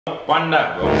Fund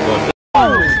that, bro.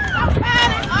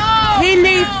 He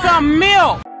needs some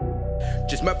milk.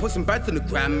 Just might put some bands on the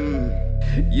gram.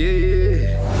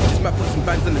 Yeah. Just might put some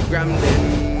bands on the gram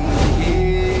then.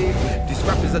 Yeah. These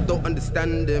rappers I don't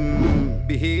understand them.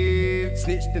 Behave,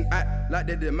 snitch and act like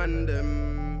they demand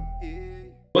them.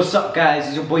 Yeah. What's up guys,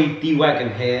 it's your boy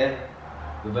Bandwagon here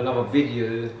with another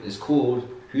video. It's called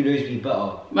Who Knows Me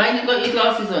Better. Man, you got your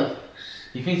glasses on.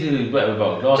 You think he looks better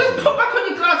without glasses? Just put back on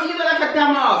your glasses, you look like a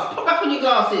damn ass. Put back on your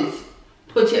glasses.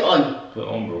 Put it on. Put it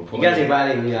on, bro. You guys ain't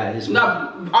violating me like this. No,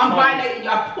 I'm violating you.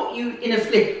 I put you in a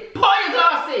slip. Put on your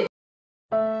glasses.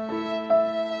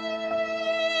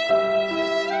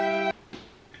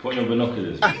 Put on your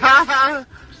binoculars.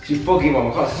 It's too foggy, man.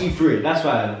 I can't see through it. That's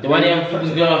why. Why do you have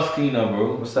a glass cleaner,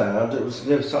 bro? What's that? There's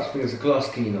no such thing as a glass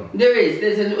cleaner. There is.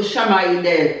 There's a little shammai in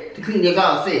there to clean your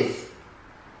glasses.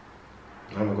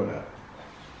 I haven't got that.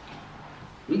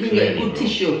 You can get a good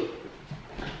tissue.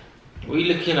 What are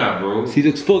you looking at, bro? See, it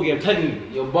looks foggy. I'm telling you.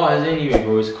 Your butters anyway,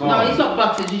 bro. It's calm. No, it's not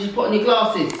butters. You just put on your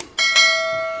glasses.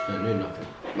 I don't know nothing.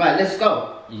 Right, let's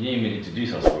go. You didn't even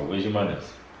introduce us, bro. Where's your manners?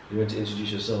 You want to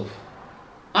introduce yourself?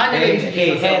 I never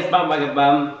introduced myself. Here's Bandwagon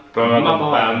Bam.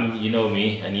 Bam, you know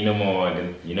me, and you know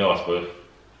Bandwagon. You know us both.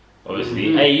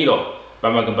 Obviously. Hey, you know,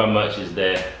 Bandwagon Bam merch is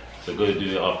there, so go do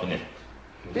it up in it.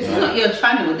 This is not your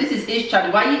channel. This is his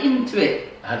channel. Why are you into it?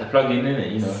 I had to plug in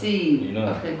it, you know. See. You know.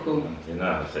 Okay, cool. You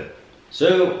know, that's it.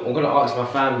 So I'm gonna ask my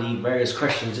family various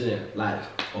questions in it, like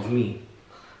of me.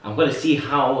 I'm gonna see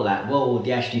how like well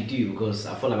they actually do because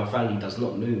I feel like my family does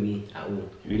not know me at all.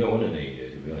 We don't want to know you,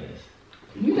 to be honest.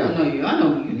 We don't know you. I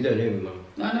know You you. don't know me, man.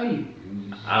 I know you.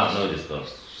 I don't know this stuff.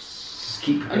 Just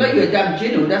keep. I know you're a damn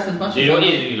general. That's as much Do as you know I what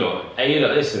know. it is, you lot? Hey, you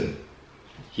lot, listen.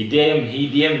 He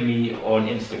DM'd me on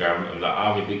Instagram and like,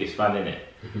 I'm your biggest fan in it.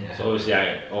 Yeah. So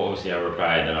obviously I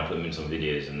replied and I put him in some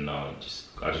videos and I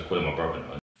just call him my brother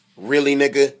now. Really,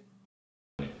 nigga?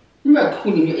 You better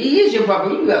call him. He is your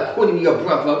brother. You better call him your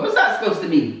brother. What's that supposed to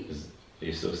mean? Are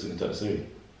you still sitting touch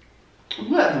soon?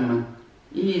 Whatever, man.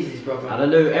 He is his brother. I don't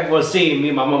know. Everyone's saying me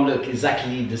and my mum look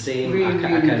exactly the same. Really, I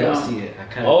really cannot don't. see it. I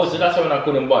can't. Oh, so that's why when I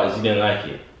called him butters, you didn't like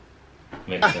it.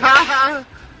 Makes sense.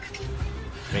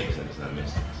 Makes sense, that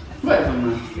makes sense. Whatever,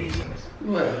 man. Makes sense.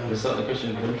 Whatever. Let's start the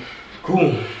question, bro.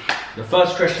 Cool. The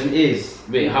first question is.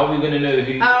 Wait, how are we gonna know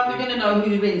who? How are we gonna know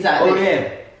who wins out of Oh this?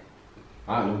 yeah.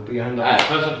 Alright, no, put your hand up. Alright,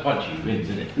 first one to punch you wins,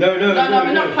 isn't it? No, No,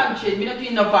 we're not punching. We're not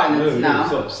doing no violence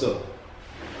now. Stop.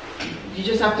 You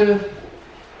just have to.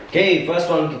 Okay, first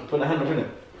one. Put the hand up in it.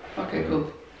 Okay,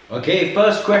 cool. Okay,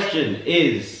 first question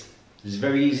is. This is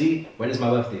very easy. When is my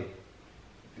birthday?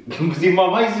 See, my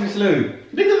mind's too slow.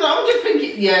 Because I'm just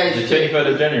thinking, yeah. The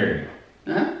 23rd of January.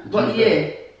 Huh? What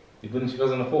year? You born in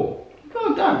 2004.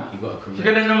 Well done. You got a You career.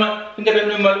 gotta know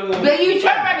my little. But you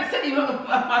turn around and said you were You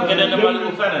gotta know my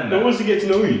little fan and that. wants to get to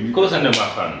know you. Of course I know my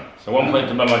fan. So 1 point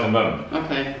to Bam Bam Bam.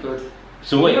 Okay, good.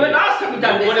 So wait. You were last time we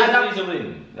done this, What I does don't- the loser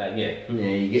win? Like yeah. Yeah,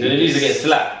 you get. So the loser gets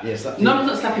slapped. Yeah, slap. No one's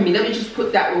not slapping me. Let me just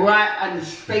put that right and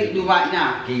straight right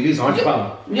now. Okay, you lose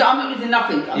 £100. Yeah, I'm not losing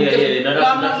nothing. I'm Yeah, just, yeah, no,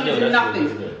 I'm that's not the deal, losing that's nothing.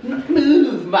 the deal,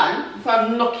 Move, man. If I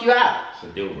knock you out. It's a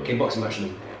deal, bro. Okay, boxing match now.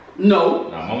 No.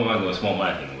 Nah, Mama Man gonna smoke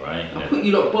my thing, right? I'll put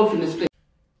you lot both in the split.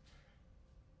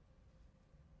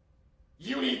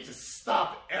 You need to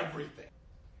stop everything.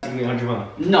 Give me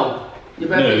 £100. No. Your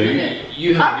No, birthday's in there.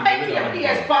 you have I to paid give for the your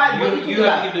winner PS5. What are you You talking have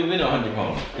about? to give the winner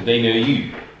 £100 because they know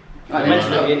you. Alright,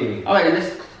 Mention let's it go. anyway. Alright, then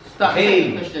let's start. Hey,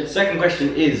 Second question. second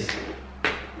question is.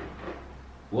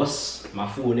 What's my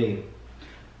full name?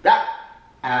 That.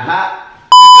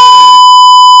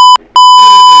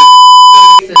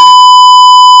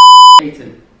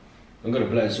 Satan. I'm gonna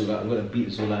blow this all out. I'm gonna beat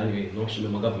this all out anyway. No shit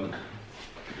with my government.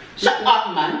 Shut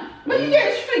up, man. When you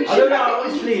get straight, I don't know.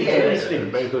 It's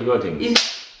slim. Very good wording.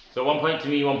 So 1 point to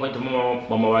me, 1 point to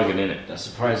Mama Wagon, innit? That's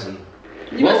surprising.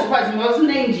 You must surprise me. What's the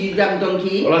name, you damn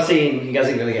donkey? All I'm saying, you guys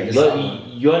ain't gonna get this.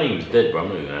 Your name's dead, bro. I'm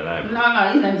not even gonna lie.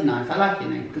 No, his name's nice. I like your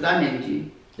name because I named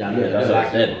you. Yeah, I Yeah, know. that's That's like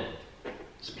like dead.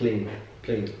 It's plain.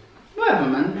 Whatever,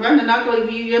 man. Brandon, I'll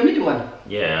give you your middle one.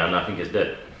 Yeah, and I think it's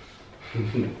dead.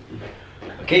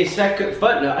 Okay, third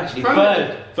question. Throw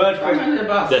me under the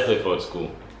bus. Definitely for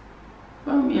school.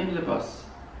 Throw me under the bus.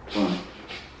 Go on.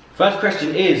 First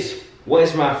question is, what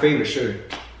is my favourite show?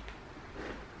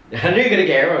 I knew you're gonna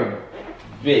get it wrong.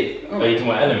 Wait, are you talking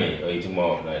about Enemy? Or are you talking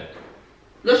about like?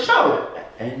 The show.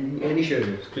 Any show,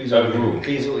 please. Overrule.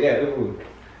 Please, yeah, overrule.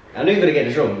 I knew you're gonna get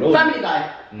this wrong. No. Family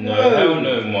Guy. No, hell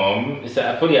no, mom. It's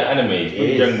probably an anime. It's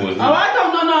probably It Dragon is. Ball Z. Oh, I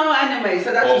don't know no anime,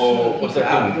 so that's Oh, just what's keep it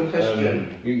that out of thing? the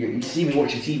question. You see me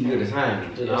watching TV all the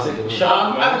time. Shut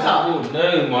up, man. Avatar.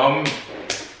 No, mom.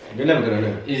 You're never gonna know.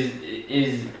 And I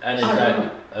it's don't like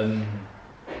know.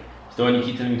 The one you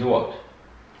keep telling me to watch.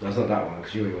 That's not that one,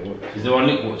 because you even watch. Is the one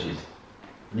Luke watches?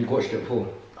 You watched it before.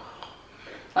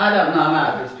 I don't know, I'm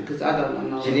out of this because I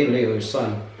don't know. She didn't even know it was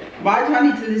son. Why do I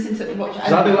need to listen to watch? I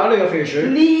know your favourite show.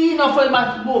 Lean off of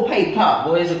my wallpaper.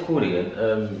 What is it called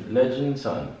again? Legend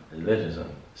Son. Legend Son.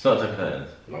 It's not Attack on Titans.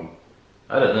 No.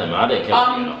 I don't know, man. I don't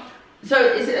care. So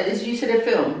is you said a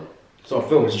film? It's not a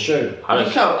film, it's a show. It's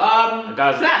a show.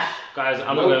 Guys, Flash. Guys,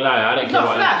 I'm not gonna lie. I don't It's care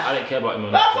not about Flash. him. I don't care about him.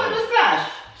 But I thought it was Flash.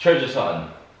 Treasure Son.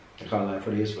 I can't lie,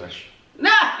 Freddie is Flash.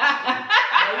 Nah.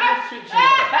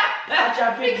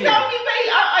 Actually, Tell me, mate.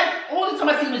 All the time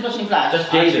I see him is watching Flash. Just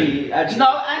Jaden. Actually,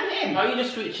 No, and him. How are you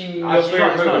just switching your Actually,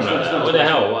 favourite it's not, program it's not, like it's that? not, What the it's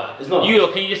hell? not. What? It's not. You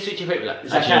lot, can you just switch your favourite? Like,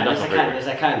 yes, I can, yes, I can, yes,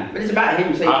 I can. But it's about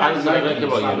him, so you I can't don't decide. care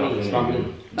about you. It's not me.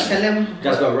 Okay, then.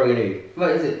 Just got wrong in it.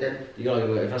 What is it then? You gotta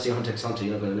go, if I see Hunter x Hunter,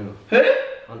 you're not gonna know. Who?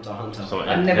 Hunter, Hunter. Something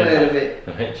I've never heard of it.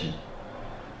 Actually.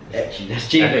 Actually, that's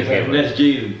I don't care, Jaden. bro. That's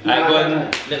Jaden. Alright, go on.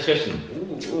 Next question.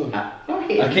 Go ahead.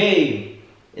 Okay.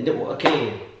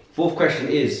 Okay. Fourth question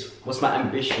is, what's my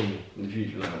ambition in the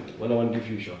future? Like, what do I want to do in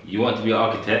the future? You want to be an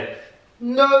architect?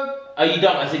 No. Are you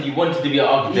done? I said you wanted to be an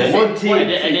architect. You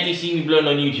wanted. And then you see me blown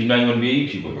on YouTube. Now you want to be a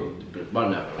YouTuber, bro. But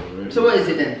no. So what is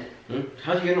it then?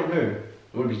 How do you not know?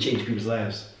 I want to be changing people's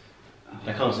lives.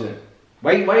 I can't see it.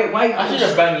 Why? I should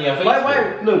just bang you in your face.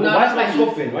 Why? No, No, why is that's she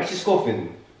scoffing? Why is she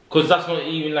scoffing? Because that's not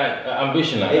even like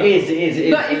ambition like It that.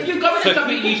 is. But if you go in the job,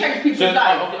 you can change people's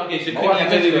lives. Okay, so Oh, quick I can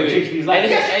change people's lives.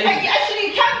 Yes, actually,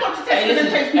 you can go to Tesco and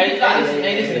change people's lives.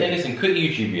 Hey, listen, quit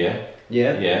YouTube, yeah?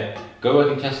 Yeah. Yeah. Go work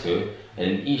in Tesco,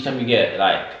 and each time you get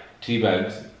like 2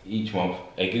 bags each month,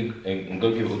 and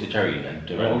go give it all to charity and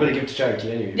do I'm gonna give it to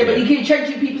charity anyway. Yeah, but you keep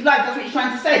changing people's lives. That's what he's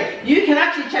trying to say. You can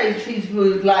actually change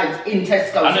people's lives in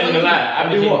Tesco. I'm not gonna lie, I've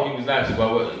been do changing what? people's lives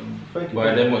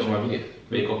by them watching my videos.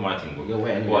 Make off my thing, bro. You're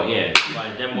wet anyway. What, yeah. By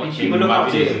them watching People look my up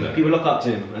to videos and him. that. People look up to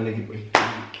him, and they keep.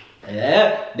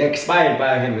 Yeah, they're expired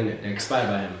by him, innit? They're expired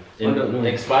by him. I don't know.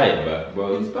 Expired,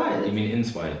 bro. Inspired? You mean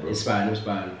inspired, bro?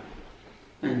 Inspired.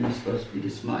 And you're supposed to be the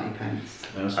smarty pants.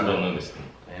 I don't know this thing.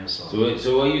 I am so.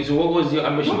 So what was your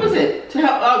ambition? What was it? To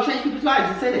help change people's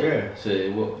lives. I said it. Yeah. So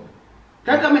what?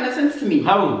 That don't make no sense to me.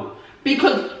 How?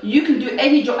 Because you can do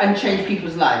any job and change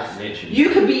people's lives. Literally. You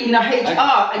could be in a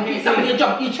HR and give somebody a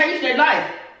job. You change their life.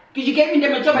 Because you gave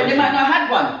them a job and they might not have had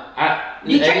one.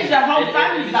 You changed their whole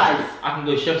family's lives. I can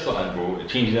go chef something, bro, and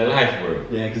change their life, bro.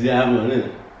 Yeah, because they have one,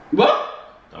 innit? What?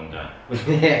 I'm done.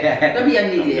 Don't be an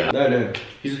idiot. No.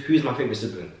 Who's my favourite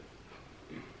sibling?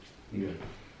 Yeah.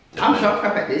 I'm sure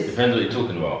crap at this. Depends what you're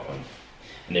talking about, fam.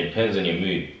 And it depends on your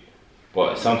mood.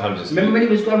 But sometimes it's. Remember when he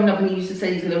was growing up and he used to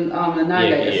say he's gonna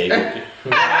annihilate us?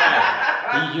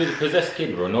 He was a possessed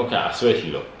kid, bro. No cat. I swear to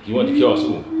you, look. He wanted to kill us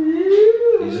all.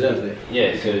 He deserves it.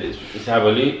 Yeah. So it's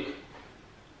either Luke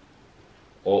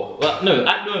or no.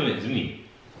 At the moment it's me.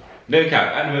 No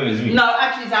cap. At the moment it's me. No,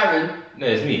 actually it's Aaron. No,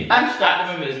 it's me. Abstract. At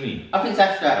the moment it's me. I think it's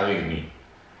abstract. I think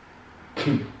it's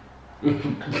me.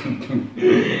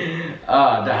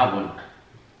 Ah, they have one.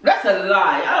 That's a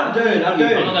lie. I don't I'm I'm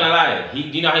doing. not gonna lie. Do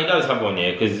you know how he does have one?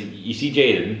 Yeah, because you see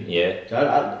Jaden. Yeah.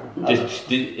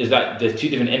 It's like there's 2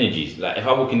 different energies. Like if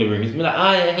I walk in the room, he's gonna be like,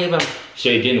 "Ah, yeah, hey, man."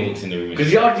 Shay Jaden walks in the room.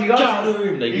 Because you asked the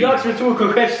room. Like, you asked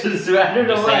rhetorical questions, so I don't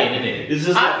know Just why. saying, innit? It's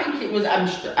just I think it was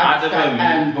abstract At the moment,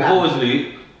 and before it was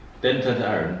Luke, then turned to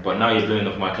Aaron, but now he's blowing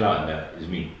off my clout and that is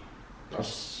me.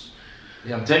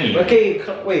 Yeah, I'm telling you. Okay,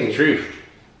 The wait. truth.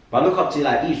 But I look up to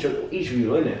like each of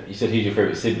you, innit? You said who's your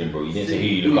favourite sibling, bro. You didn't say who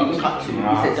you look up to. He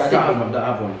I said don't sibling. have one. Don't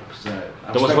have one. So, Then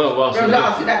what's Bro, ask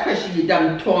you that question, you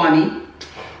dumb twani.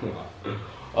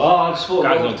 Oh, I just thought.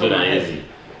 Guys not good at it, is he?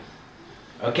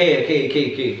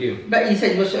 Okay. But you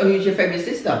said who's your favourite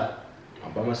sister?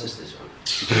 I'll buy my sister's one.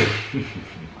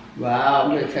 Wow,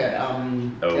 I'm gonna tell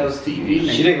LTV, She man.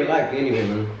 didn't even like me anyway,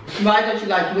 man. Why don't you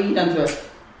like her? What you done to her?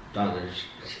 Don't know.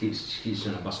 She keeps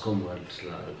trying to bust combo.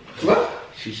 What?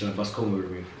 She's trying to bust combo with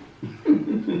me.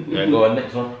 Yeah, go on,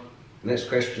 next one. Next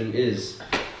question. Who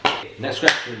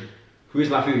is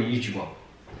my favourite YouTuber?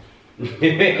 Me.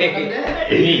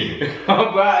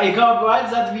 Oh, bro, it can't, bro. It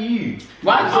has to be you.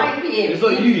 Why can't it be him? It's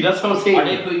not you. That's what I'm saying. I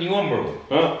didn't put you on, bro.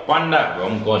 Huh? Find that, bro.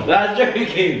 I'm gone. That's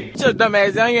joking. Just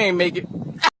dumbass, you ain't make it.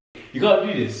 You can't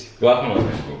do this. Go on, come on, bro.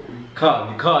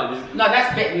 You can't. No,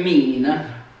 that's a bit mean.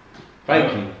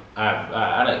 Thank you.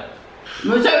 I don't. So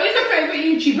who's your favourite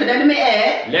YouTuber then? Let me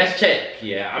air. Let's check.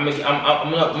 Yeah, I'm not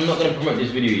gonna promote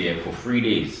this video yet for 3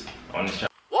 days on this channel.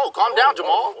 Whoa, calm down,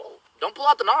 Jamal. Don't pull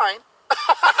out the 9.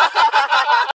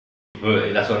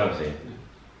 But that's what I'm saying.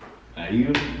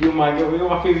 You're my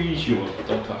favourite YouTuber.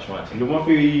 Don't touch my thing. You're my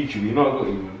favourite YouTuber. You're not got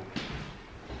you, man.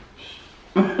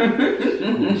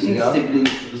 See, Siblings.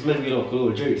 it's meant to be like a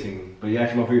little joke thing, but you're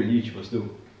actually my favourite YouTuber still.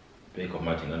 Bake off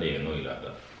my thing, I didn't even know you like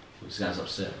that. This guy's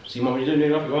upset. See, mum, you don't do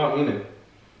nothing wrong, you know.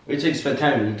 We take to spend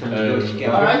time and you come to go to get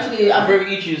Well, actually, my favourite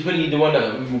YouTuber is really the one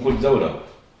that we called Zelda.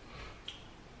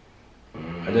 I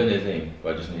don't know his name,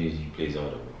 but I just know he plays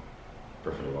Zelda, bro.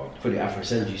 Breath of the Wild. Fully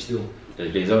Afro-Senju still. Does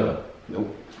he play Zelda?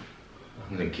 Nope.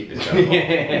 I'm gonna kick this guy off.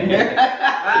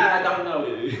 I don't know.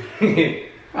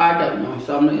 I don't know,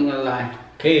 so I'm not gonna lie.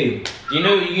 Okay. You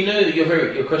know that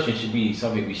your question should be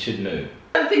something we should know.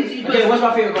 Okay, what's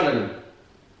my favourite colour then?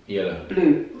 Yellow.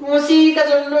 Blue. Well, see, you guys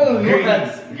don't know.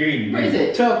 Green. What is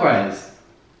it? Turquoise.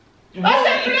 I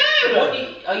said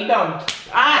blue! Are you dumb?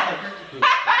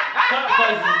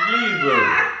 Turquoise is blue, bro.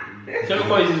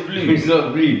 Turquoise is blue. It's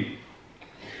not blue.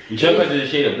 Turquoise is a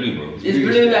shade of blue, bro. It's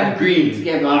blue and green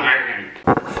together.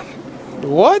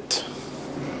 What?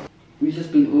 We've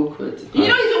just been awkward. You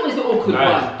know he's always the awkward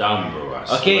That one. is dumb, bro. I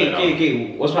Okay, swear okay.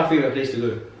 What's my favourite place to go?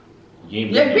 You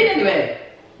ain't You haven't been anywhere?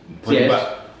 Yes.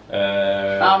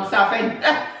 South End.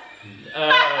 I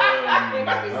knew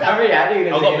you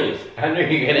were I'll gonna go say for this. I knew you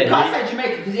were You gonna can't say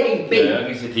Jamaica because he ain't been. Yeah, I'm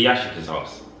going to Yashika's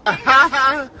house.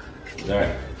 Is that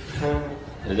right?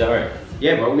 Is that right?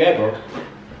 Yeah, bro.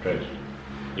 Right.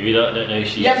 If you don't know,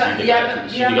 she You haven't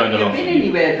been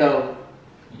anywhere though.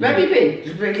 Where have you been?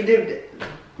 Just break it down.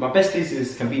 My best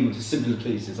places can be the similar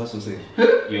places, that's what I'm saying.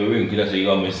 Your room, because that's what you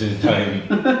got most of the time.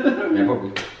 Yeah,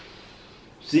 probably.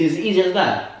 See, it's easy as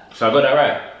that. So I got that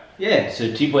right. Yeah.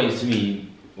 So 2 points to me,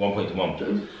 1 point to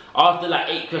mum. After like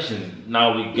 8 questions,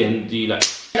 now we can do like.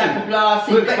 Like a blast.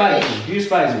 Who inspires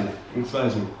me? Who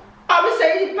inspires me? I would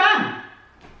say Bam.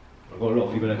 I've got a lot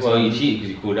of people that Well, you cheated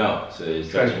because you called out, so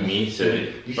it's actually me. So,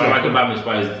 but I can Bam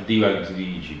inspires D-Wagon to do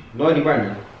YouTube. Not only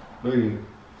Brandon. Not you.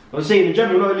 I'm saying in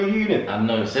general, not only you, innit? I've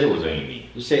never said it was only me.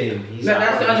 Just saying. No,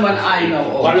 that's the only one I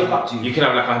know of. I look up to you. You can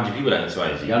have like 100 people that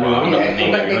inspires you. Yeah, I know. Well, I'm not Yeah, gonna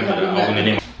name but every they 100. come in I'm gonna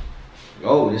name.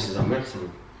 Oh, this is a mess.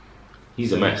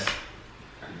 He's a mess.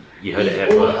 You heard it here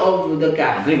He's all first. over the I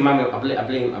gas. blame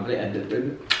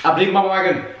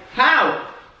Bandwagon. How?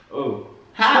 Oh.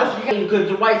 How? You good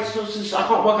the white sauces, I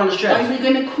can't work on the Are stress. we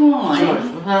gonna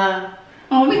cry?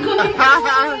 Are we gonna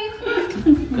cry?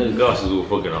 His glass is all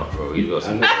fogging up, bro. He's got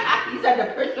some. He's had the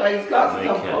pressure, his glasses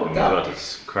are fogged up. God,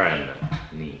 he's crying.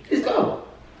 Knee. Let's go.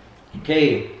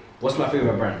 Okay, what's my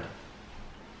favourite brand?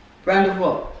 Brand of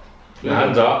what? My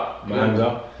hands up. My hands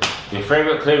up. Your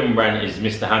favourite clothing brand is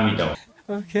Mr. Hamidon.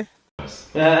 Okay.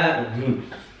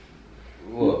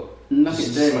 What?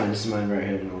 Nothing there. This is mine right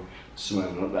here, no. This is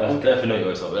mine. That's definitely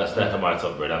your top. That's definitely my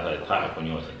top, bro. That's like tight up on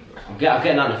your thing, bro. I'm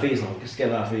getting out of the face now. Just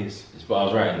get out of the face. It's what I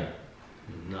was writing.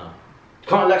 No.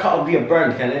 Can't let cut be a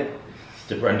brand, can it? It's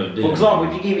the brand of For example,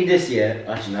 if you give me this, yeah.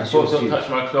 Actually, that's So yours. touch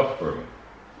my cloth, bro.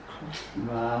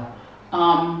 Wow. I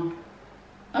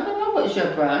don't know what's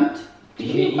your brand. You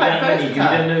You're quite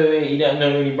versatile. don't know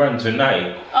any brand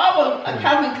tonight. Oh, well, a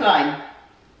Calvin Klein.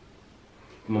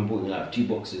 Man bought me like 2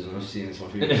 boxes and I'm just saying it's my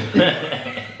favourite.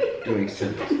 Don't make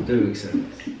sense. Don't make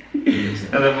sense.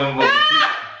 And then man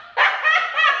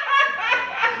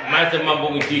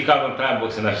bought me 2 Calvin Klein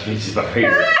books and that's my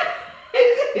favourite.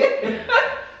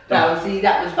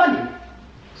 That was funny.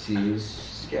 See,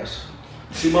 it's, yes.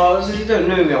 See, Miles, you don't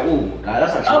know me at all. Like,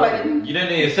 that's actually. Oh, wait, then. You don't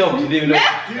know yourself, you didn't even know.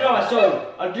 Do you know what?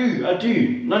 So, I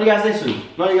do. None of you guys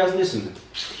listen.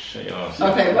 Shut your ass.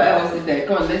 Okay, what else is there?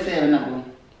 Go on, let's hear another one.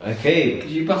 Okay.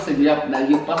 Because you busted me up now,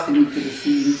 you're busting me to the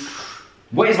scene.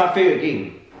 What is my favourite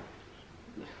game?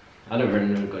 I don't really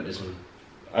know got this one.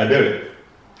 I do it.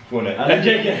 For it.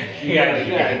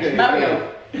 Yeah.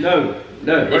 Mario. No.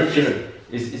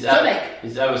 It's Sonic.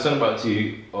 It's either Sonic About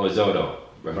 2 or Zelda.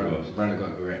 Brandon got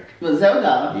it correct. But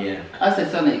Zelda? Yeah. I said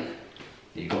Sonic.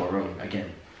 You got it wrong.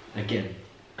 Again.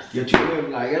 You're 10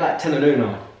 and 0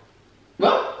 now.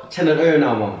 What? 10 and 0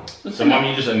 now, man. So mum,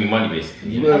 you just owe me money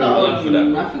basically. You I don't owe for you that,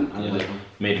 nothing. bro. You just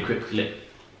made a quick flip.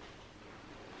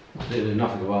 They know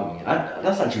nothing about me.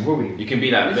 That's actually worrying. You can be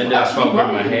like, It's when did I start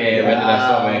wearing my hair? When did I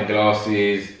start wearing Yeah.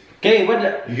 glasses? Okay, when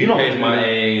You paid my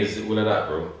A's, all of that,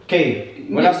 bro. Okay,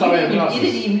 when I started wearing You glasses.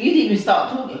 didn't even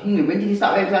start talking. When did you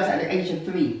start wearing glasses? At the age of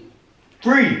 3.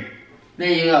 3.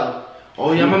 There you go.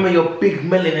 Oh yeah, I remember your big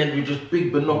melon head with just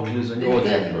big binoculars on your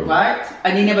head, bro. Right?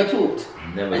 And he never talked.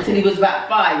 Never Until he was about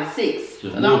 5, 6.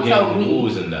 Just And now walking told on me.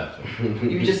 walls and that.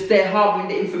 You were just there harboring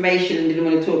the information and didn't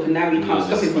want to talk, and now you can't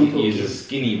stop him from He's talking. a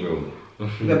skinny, bro.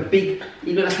 With a big,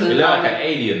 he looked like a You look like an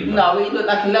alien. No, he looked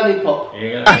like a lollipop.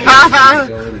 Yeah.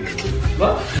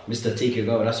 What? Mr. Take It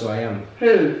Go, that's who I am.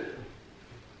 Who?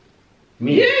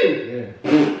 Me. You?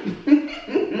 Yeah.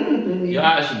 You're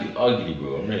actually ugly,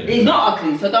 bro. I'm really. He's not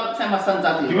ugly, so don't say my son's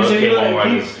ugly. People say we Okay, look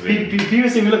alright, like, it's sweet. people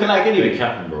say we look like They're anyway.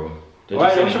 capping, bro. They're Why,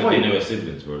 just saying what's your because they point? know we're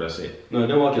siblings, bro. That's it. No,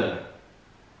 don't walk like that.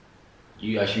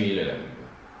 You actually look like me,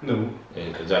 bro. No. Yeah,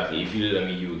 exactly. If you look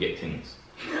like me, you will get things.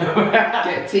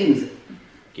 Get things.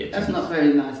 Get That's things. not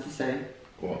very nice to say.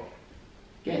 What?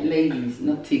 Get ladies,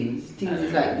 not things. Things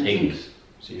is like the Things. things.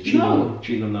 So you're cheating, No.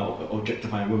 cheating on that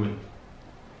objectifying women.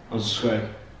 Unsubscribe.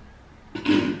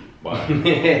 But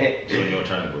it's on your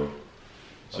channel, bro.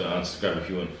 So unsubscribe if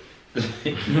you want.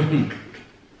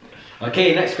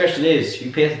 Okay, next question is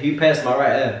who pierced my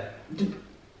right ear?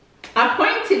 I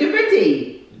pointed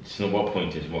already. It's not what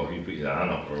point, it's what who picks that hand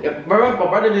up, bro. Yeah, remember,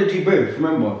 brother didn't do both.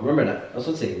 Remember that. That's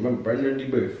what I'm saying. Remember, brother didn't do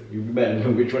both. You better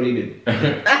know which one he did.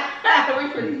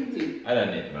 Which one did you do? I don't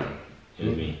know, man. It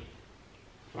was me.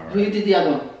 Who did the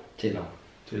other one? Taylor.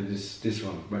 So this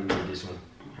one. Brandon did this one.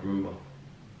 I remember.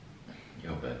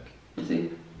 You're back. You see?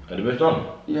 Are they both done?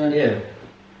 Yeah. Yeah.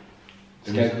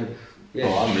 Yeah.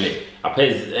 Oh, I'm lit. I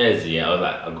played airs, yeah. I was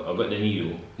like, I got the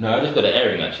needle. No, I just got the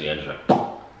airing actually. I just like.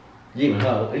 You even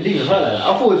heard like that.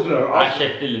 I thought it was gonna. I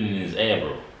actually feeling in his air,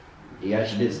 bro. He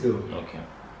actually did still. Okay.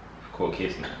 Caught a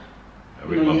case now. I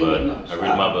read my bird. I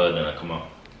read my bird and I come out.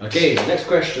 Okay, next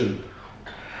question.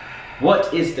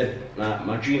 What is the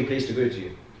my dream place to go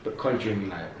to? But country, I mean,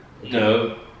 like.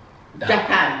 No.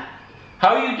 Japan.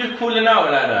 How are you just calling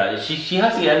out like that? She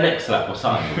has to get a neck slap or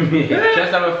something. She has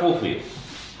to have a forfeit.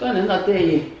 Go on, I dare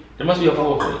you. There must be a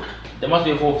forfeit. There must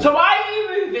be a forfeit. So why are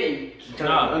you moving? No.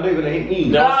 I know you're gonna hit me.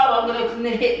 No, I'm gonna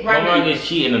hit Mama Brandon. is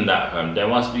cheating on that, fam. There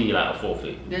must be like a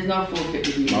forfeit. There's no forfeit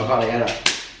with No, you. I can't let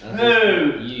that.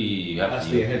 No. You have Has to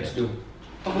to be a use head it. still.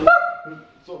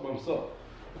 Stop, man, stop.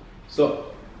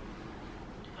 Stop.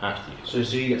 Have to.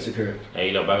 So you get secure. Hey,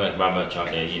 you know, Bama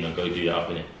chant there, you know, go do that up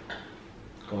in it.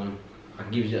 Go on. I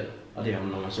can give you that. I didn't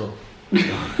have none myself.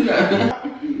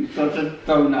 Such a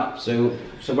donut.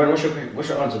 So Brandon, what's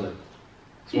your answer then?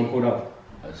 Someone called out.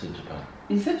 That's in Japan.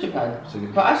 You said Japan. So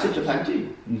But I said Japan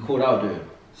too. You called out, dude.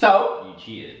 So? You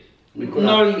cheated.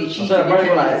 No, you I cheated. said Brandon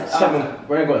got like Answer. 7.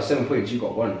 Brandon got 7 points. You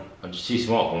got 1. I'm just too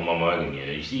smart for Mama Wagon, yeah.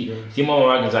 You see Mama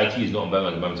Wagon's IQ is not on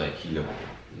Bama's IQ level.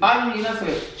 I don't even know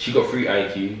it. She got 3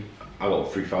 IQ, I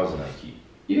got 3,000 IQ.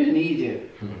 You're an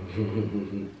idiot.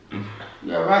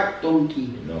 You're a right donkey.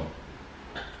 No.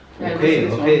 Yeah, Okay,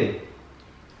 listen to this okay.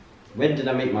 When did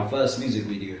I make my first music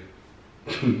video?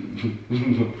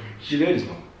 You should know this,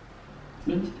 man.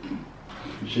 one.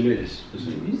 You should know this.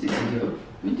 Music video?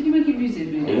 When did you make a music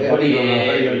video? Yeah. Probably when I was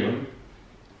very young, man.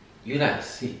 You're like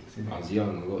 6. I was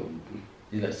young.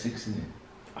 You're like 6, isn't it?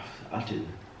 I didn't.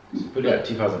 Put it at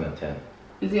 2010.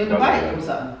 Is he on the bike or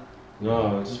something?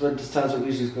 No, just when this time's what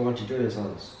music's going to do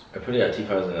sounds. I put it at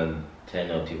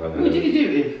 2010 or 2011. What did you do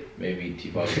it with? Maybe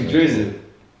 2000. Joseph.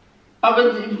 Oh,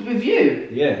 but with you?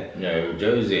 Yeah. No,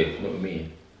 Joseph, not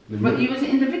me. But you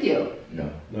wasn't in the video? No.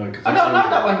 No, cause I don't know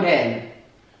that one then.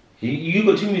 You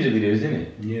got 2 music videos, didn't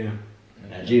it? Yeah.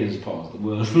 Nigerians part of the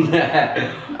world. I don't know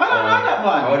that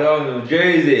one. Hold on,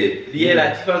 Joseph. Yeah,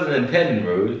 like 2010,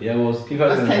 bro. Yeah, it was. That's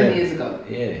 2010. 10 years ago.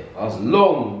 Yeah. I was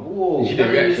long. Whoa. You should do a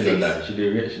reaction on 2006. that. You should do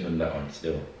a reaction on that one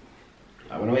still.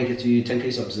 I want to make it to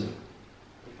 10k subs then.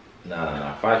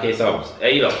 Nah. 5k subs.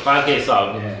 Hey, look, 5k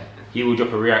subs. Yeah. He will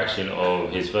drop a reaction of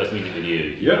his first music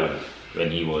video. Yeah. When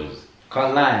he was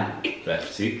Can't lie. like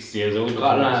 6 years old.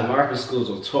 Can't lie. My rapping skills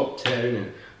are top 10,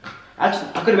 innit? Actually,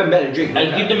 I could have been better at Drake.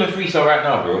 And give them a freestyle right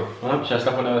now, bro. Huh? Should I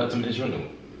stop on some instrumental?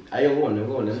 Hey, go on then,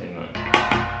 go on then. Say no.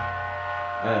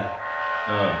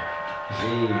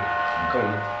 Hey, come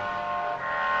on.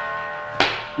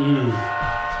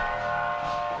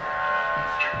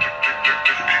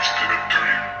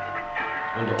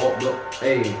 On the up block,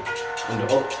 hey. On the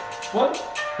up, what?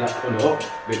 Like on the up,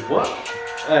 wait, what?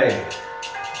 Hey.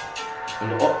 On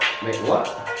the up, wait, what?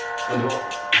 On the up.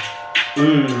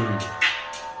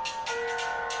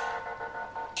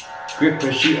 Grip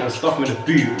and shoot and stuff in the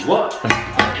boot. What?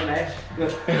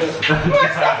 What's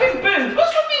sucking boot?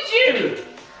 What's wrong with you?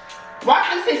 Why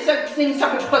can't you say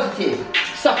something positive?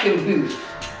 Sucking boot.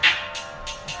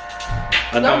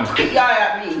 I'm Don't done. quick your eye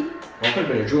at me. I could have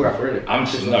been a drill rapper, innit? I'm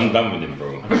done with him,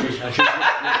 bro.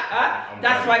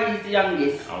 That's why he's the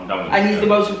youngest. I'm done with And this he's the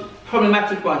guy. most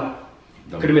problematic one.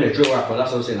 Could have been a drill rapper,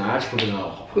 that's what I'm saying. I actually could have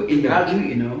been Put in the boot,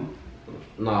 you know.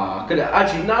 Nah, could have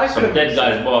actually, nah, it's Some dead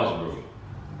guy's boss, bro.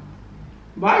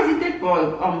 Why is he dead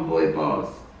boy bars?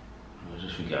 I was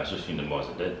just thinking the boss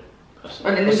are dead. That's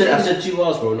And it. then I said 2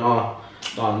 hours, bro. Nah.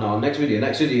 Next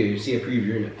video, you see a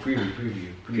preview, innit?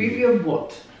 preview of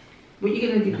what? What you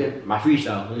gonna do then? My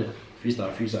freestyle, innit?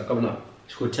 Freestyle, coming up.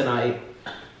 It's called 10 out of 8.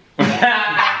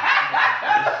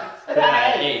 10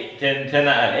 out of 8. 10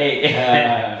 out of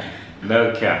 8.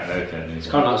 No cap. It's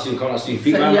coming out soon.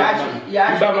 Feet So man, you actually-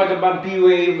 like a band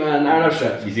P-Wave and Iron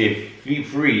Abstract. You say feet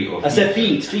free or I said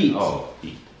feet. Oh,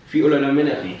 feet. Feet all in a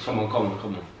minute. Come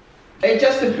on. It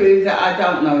just to prove that I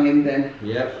don't know him then.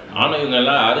 Yep. I'm not even gonna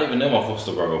lie, I don't even know my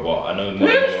foster brother, but I know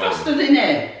Who's fostered in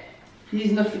there?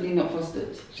 He's definitely not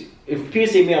fostered. If people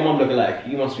say me and mum look alike,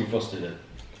 you must be fostered then.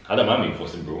 I don't mind being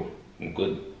fostered, bro. I'm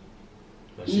good.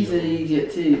 He's an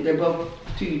idiot too. They're both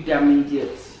two damn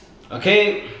idiots.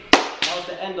 Okay, that was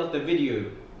the end of the video.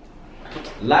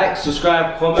 Like,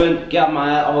 subscribe, comment, get out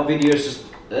my other videos.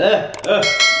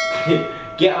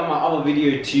 Get out my other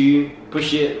video too.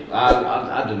 Push it.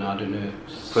 I don't know.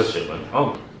 Push it, man.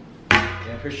 Oh.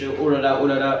 Yeah, push it. All of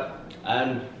that.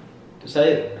 And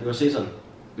say it. You gonna say something?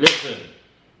 Listen.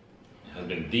 It has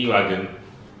been D-Wagon,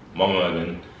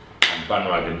 Mama-Wagon, and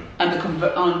Bandwagon. And the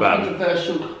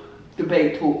controversial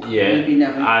debate talk. Yeah. Maybe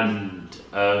never.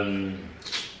 And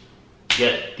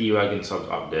get D-Wagon subs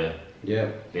up there.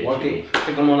 Yeah. Literally. 1K. I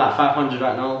think I'm on like 500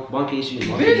 right now. 1K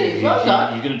soon. Really? Well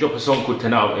done. You're gonna drop a song called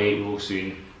 10 out of 8 real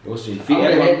soon. Real soon. I'm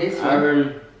gonna hear this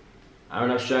one.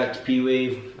 Aaron Abstract,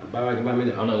 P-Wave, Bandwagon by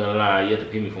minute. I'm not gonna lie, you have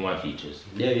to pay me for my features.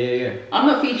 Yeah. I'm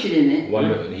not featured in it.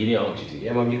 He didn't ask you to.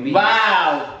 Yeah, mum, you beat.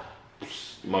 Wow.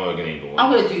 Mama-Wagon ain't the one.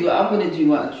 I'm gonna do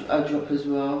what I drop as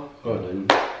well. Go on then.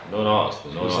 No one asked.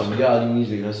 No one Some asked. yardy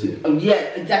music, that's it. Oh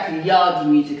yeah, exactly. Yardy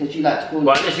music, as you like to call it.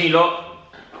 But listen, you lot.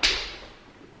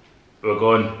 We're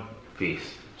gone.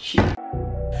 Peace.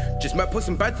 Just might put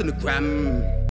some bands on the gram.